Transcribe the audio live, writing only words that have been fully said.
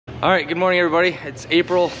All right, good morning everybody. It's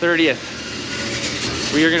April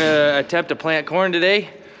 30th. We are gonna attempt to plant corn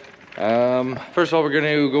today. First of all, we're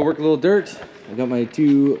gonna go work a little dirt. I got my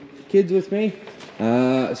two kids with me.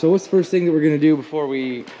 So what's the first thing that we're gonna do before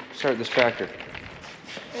we start this tractor?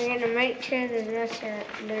 We're gonna make sure there's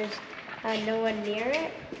no one near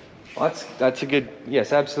it. Well, that's a good,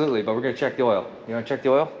 yes, absolutely, but we're gonna check the oil. You wanna check the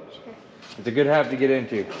oil? Sure. It's a good habit to get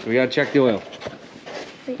into, so we gotta check the oil.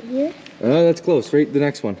 Right here? That's close, right, the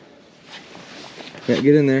next one. Yeah,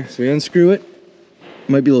 get in there. So we unscrew it.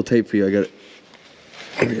 Might be a little tight for you, I got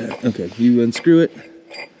it. Okay, you unscrew it.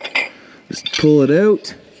 Just pull it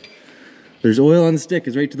out. There's oil on the stick,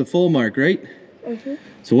 it's right to the full mark, right? Mm-hmm.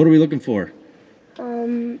 So what are we looking for?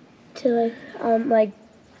 Like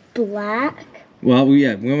black. Well, we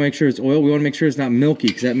want to make sure it's oil. We want to make sure it's not milky,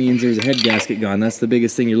 because that means there's a head gasket gone. That's the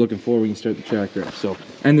biggest thing you're looking for when you start the tractor up. So,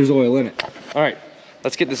 and there's oil in it. All right,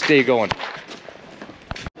 let's get this day going.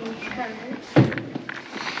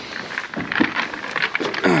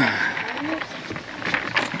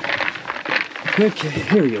 Okay,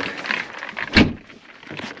 here we go.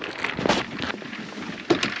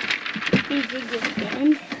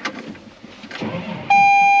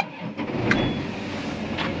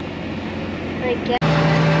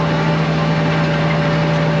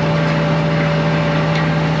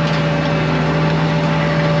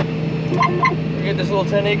 Get this little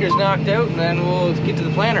 10 acres knocked out and then we'll get to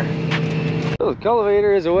the planter. So the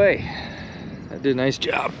cultivator is away. That did a nice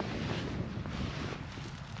job.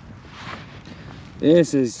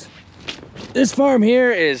 This farm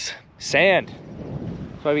here is sand.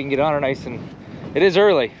 That's why we can get on her nice, and it is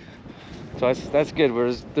early. So that's good.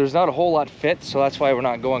 There's not a whole lot fit, so that's why we're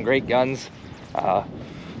not going great guns. Owen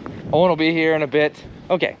will be here in a bit.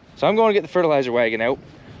 Okay, so I'm going to get the fertilizer wagon out.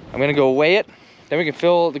 I'm gonna go weigh it, then we can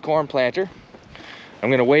fill the corn planter.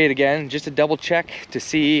 I'm gonna weigh it again just to double check to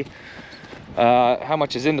see how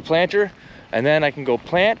much is in the planter, and then I can go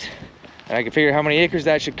plant, and I can figure how many acres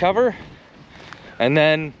that should cover. And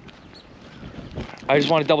then I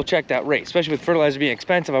just want to double check that rate, especially with fertilizer being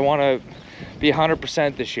expensive. I want to be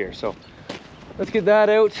 100% this year. So let's get that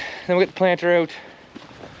out, then we'll get the planter out,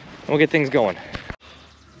 and we'll get things going.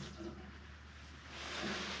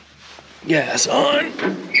 Gas on.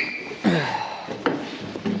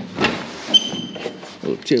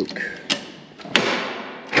 Little choke.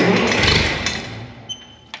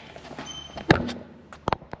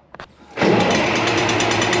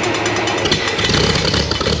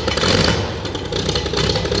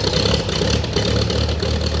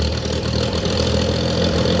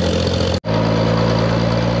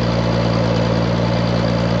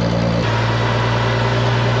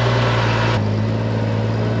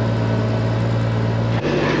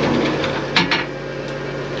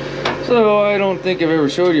 So I don't think I've ever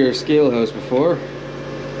showed you our scale house before.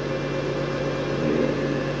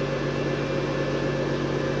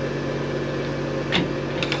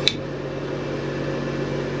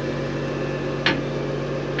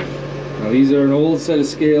 Now these are an old set of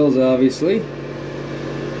scales, obviously.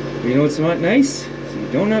 You know what's not nice? So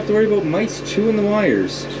you don't have to worry about mice chewing the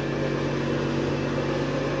wires.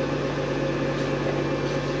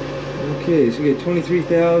 Okay, so we get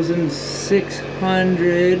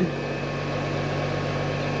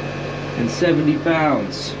 23,670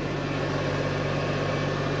 pounds.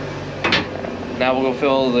 Now we'll go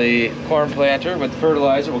fill the corn planter with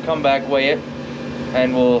fertilizer. We'll come back, weigh it,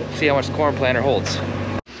 and we'll see how much the corn planter holds.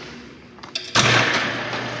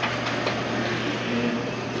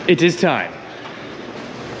 It is time.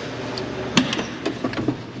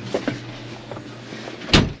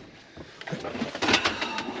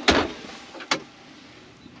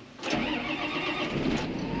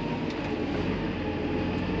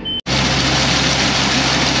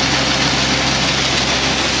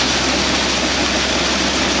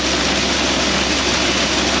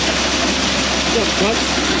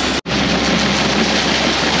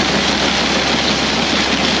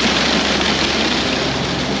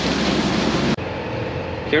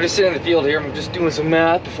 Okay, we're just sitting in the field here. I'm just doing some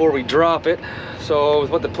math before we drop it. So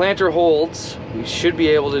with what the planter holds, we should be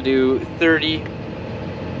able to do 30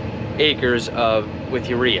 acres with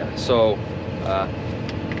urea. So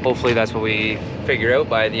hopefully that's what we figure out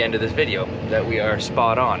by the end of this video, that we are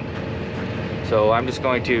spot on. So I'm just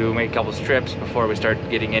going to make a couple strips before we start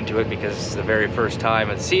getting into it, because it's the very first time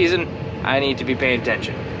of the season. I need to be paying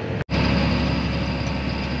attention.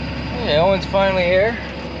 Hey, Owen's finally here.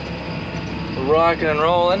 We're rocking and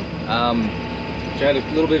rolling. I had a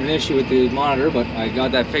little bit of an issue with the monitor, but I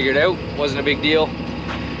got that figured out. Wasn't a big deal.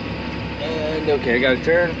 And okay, I got to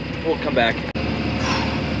turn. We'll come back.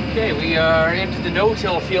 Okay, we are into the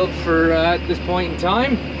no-till field for at this point in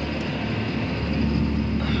time.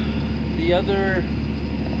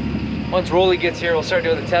 once Rolly gets here, we'll start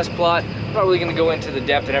doing the test plot. I'm not really gonna go into the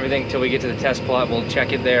depth and everything until we get to the test plot. We'll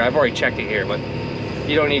check it there. I've already checked it here, but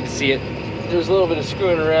you don't need to see it. There's a little bit of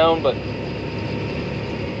screwing around, but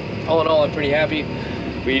all in all, I'm pretty happy.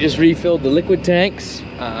 We just refilled the liquid tanks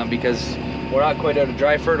because we're not quite out of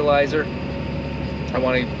dry fertilizer. I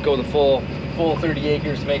want to go the full 30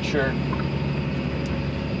 acres to make sure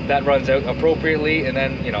that runs out appropriately, and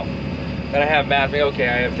then, you know, then I have math, okay,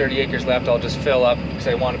 I have 30 acres left, I'll just fill up because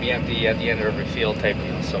I want to be empty at the end of every field type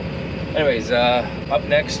deal. So anyways, up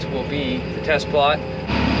next will be the test plot.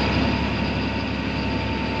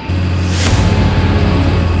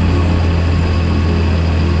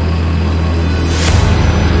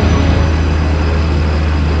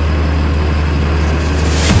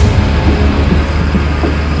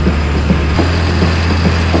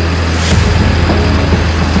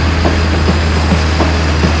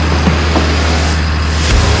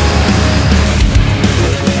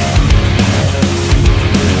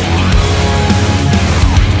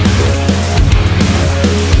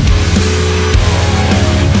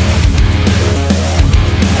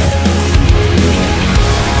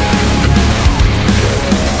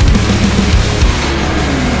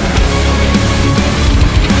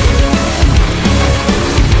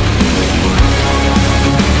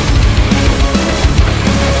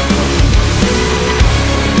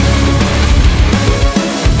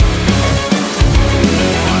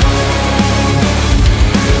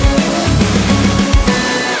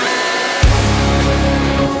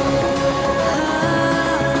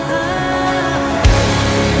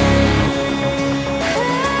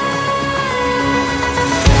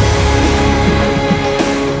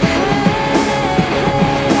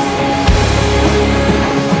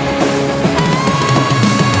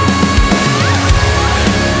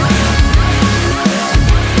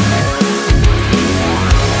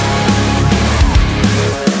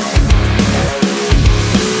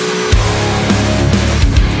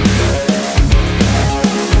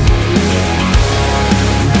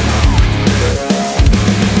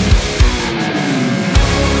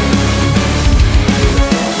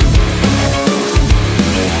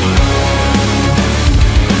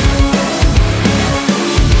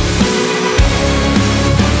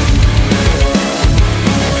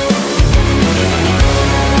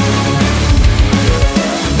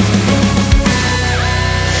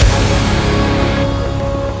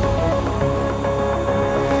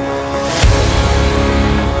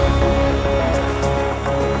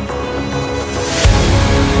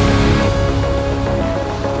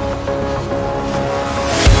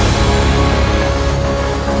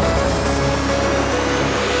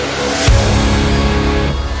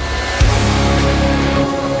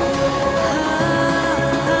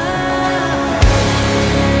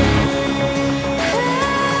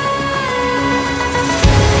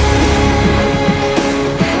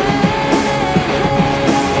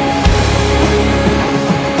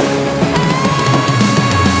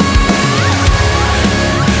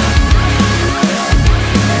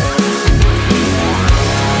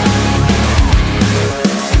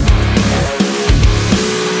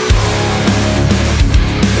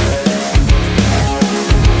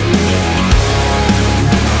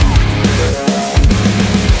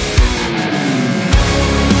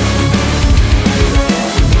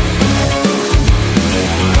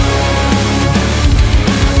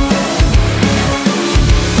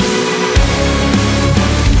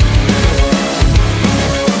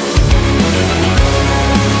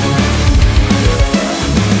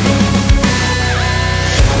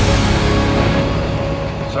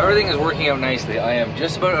 Out nicely. I am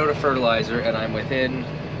just about out of fertilizer and I'm within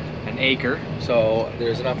an acre, so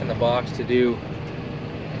there's enough in the box to do, I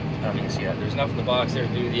don't know if you can see that, there's enough in the box there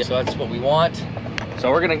to do the, so that's what we want.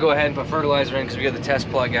 So we're gonna go ahead and put fertilizer in because we got the test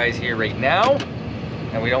plot guys here right now,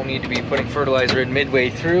 and we don't need to be putting fertilizer in midway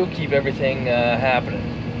through, keep everything happening.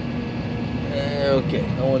 Okay,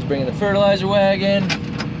 no one's bringing the fertilizer wagon.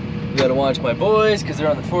 We gotta watch my boys because they're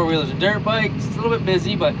on the four-wheelers and dirt bikes. It's a little bit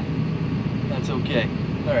busy, but that's okay.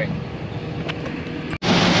 All right.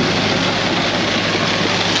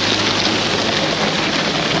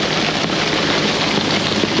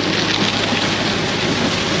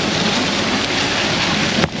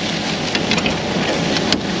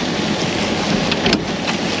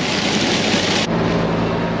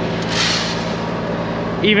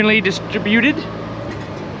 Evenly distributed.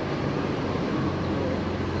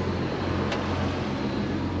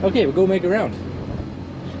 Okay, we'll go make a round.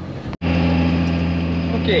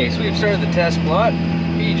 Okay, so we've started the test plot.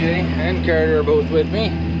 PJ and Carter are both with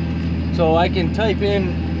me. So I can type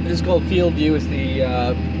in, this is called Field View, it's the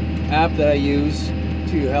app that I use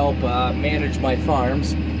to help manage my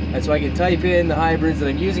farms. And so I can type in the hybrids that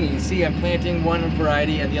I'm using. You can see I'm planting one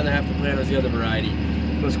variety and the other half of the plant is the other variety.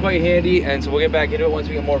 So it's quite handy, and so we'll get back into it once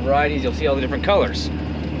we get more varieties. You'll see all the different colors.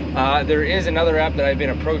 There is another app that I've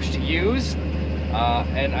been approached to use,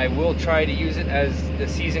 and I will try to use it as the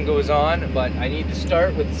season goes on, but I need to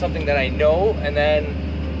start with something that I know, and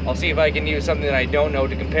then I'll see if I can use something that I don't know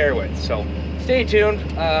to compare with. So stay tuned.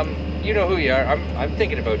 You know who you are. I'm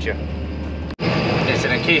thinking about you. Yes,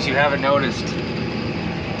 and in case you haven't noticed,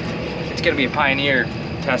 it's going to be a Pioneer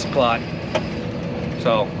test plot.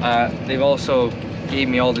 So they've also gave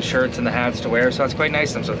me all the shirts and the hats to wear, so that's quite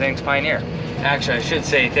nice of them. So thanks, Pioneer. Actually, I should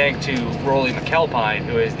say thank to Rolly McAlpine,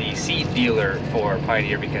 who is the seed dealer for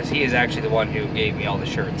Pioneer, because he is actually the one who gave me all the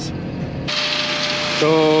shirts.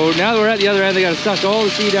 So now that we're at the other end, they got to suck all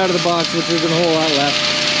the seed out of the box, which isn't a whole lot left.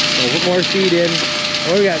 So we'll put more seed in.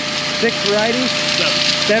 What do we got? 6 varieties?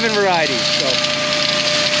 7 varieties. So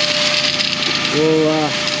we'll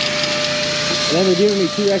and then they're giving me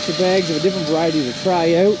 2 extra bags of a different variety to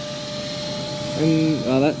try out.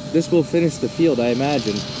 And this will finish the field, I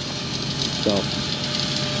imagine. So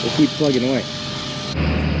we'll keep plugging away.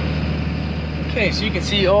 Okay, so you can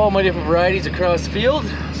see all my different varieties across the field.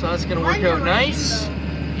 So that's gonna work out nice.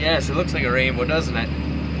 Yes, it looks like a rainbow, doesn't it?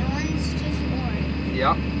 That one's just orange.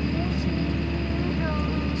 Yeah.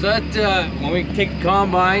 So that when we take the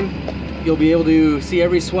combine, you'll be able to see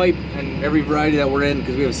every swipe and every variety that we're in,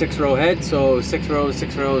 because we have a 6-row head. So 6 rows,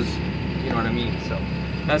 6 rows. You know what I mean? So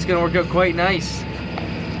that's gonna work out quite nice.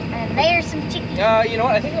 And there's some chickens. You know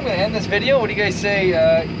what? I think I'm gonna end this video. What do you guys say?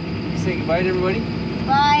 Say goodbye to everybody.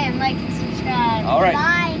 Bye, and like and subscribe. All right.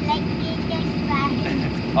 Bye, like and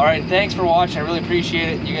subscribe. All right. Thanks for watching. I really appreciate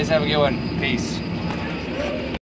it. You guys have a good one. Peace.